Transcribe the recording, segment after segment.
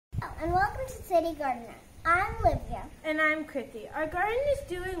and welcome to City Gardener. I'm Livia. And I'm Kriti. Our garden is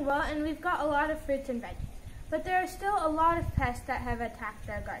doing well and we've got a lot of fruits and veggies, but there are still a lot of pests that have attacked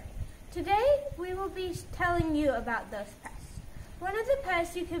our garden. Today we will be telling you about those pests. One of the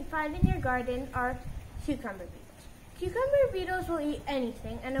pests you can find in your garden are cucumber beetles. Cucumber beetles will eat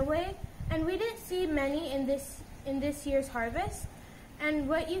anything, and we didn't see many in this year's harvest. And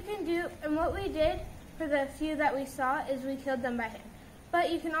what you can do, and what we did for the few that we saw, is we killed them by hand. But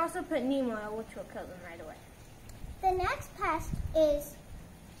you can also put neem oil, which will kill them right away. The next pest is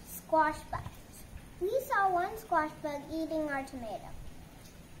squash bugs. We saw one squash bug eating our tomato.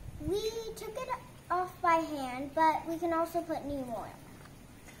 We took it off by hand, but we can also put neem oil.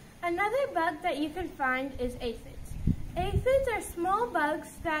 Another bug that you can find is aphids. Aphids are small bugs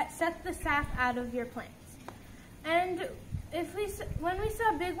that suck the sap out of your plants. And when we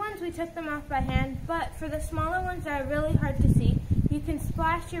saw big ones, we took them off by hand, but for the smaller ones that are really hard to see, you can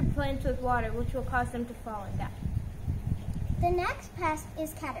splash your plants with water, which will cause them to fall and die. The next pest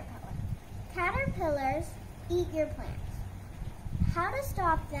is caterpillar. Caterpillars eat your plants. How to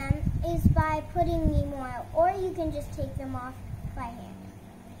stop them is by putting neem oil, or you can just take them off by hand.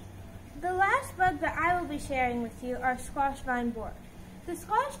 The last bug that I will be sharing with you are squash vine borer. The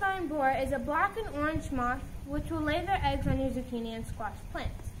squash vine borer is a black and orange moth which will lay their eggs on your zucchini and squash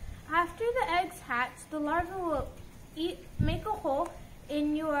plants. After the eggs hatch, the larvae will make a hole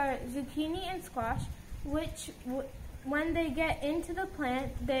in your zucchini and squash, which when they get into the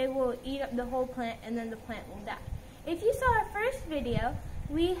plant, they will eat up the whole plant and then the plant will die. If you saw our first video,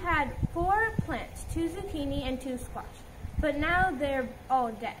 we had 4 plants, 2 zucchini and 2 squash, but now they're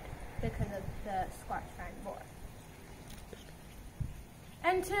all dead because of the squash vine borer.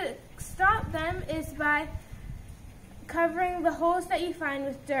 And to stop them is by covering the holes that you find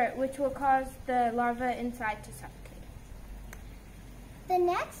with dirt, which will cause the larvae inside to suffocate.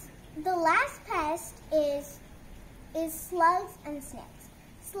 The last pest is slugs and snails.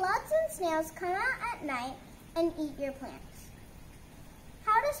 Slugs and snails come out at night and eat your plants.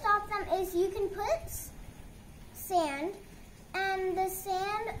 How to stop them is you can put sand, and the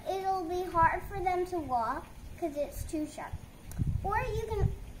sand, it'll be hard for them to walk because it's too sharp. Or you can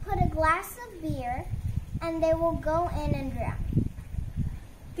put a glass of beer and they will go in and drown.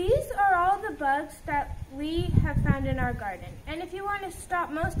 These are all the bugs that we have found in our garden. And if you want to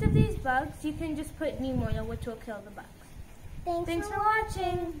stop most of these bugs, you can just put neem oil, which will kill the bugs. Thanks for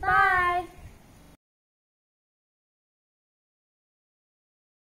watching. Bye.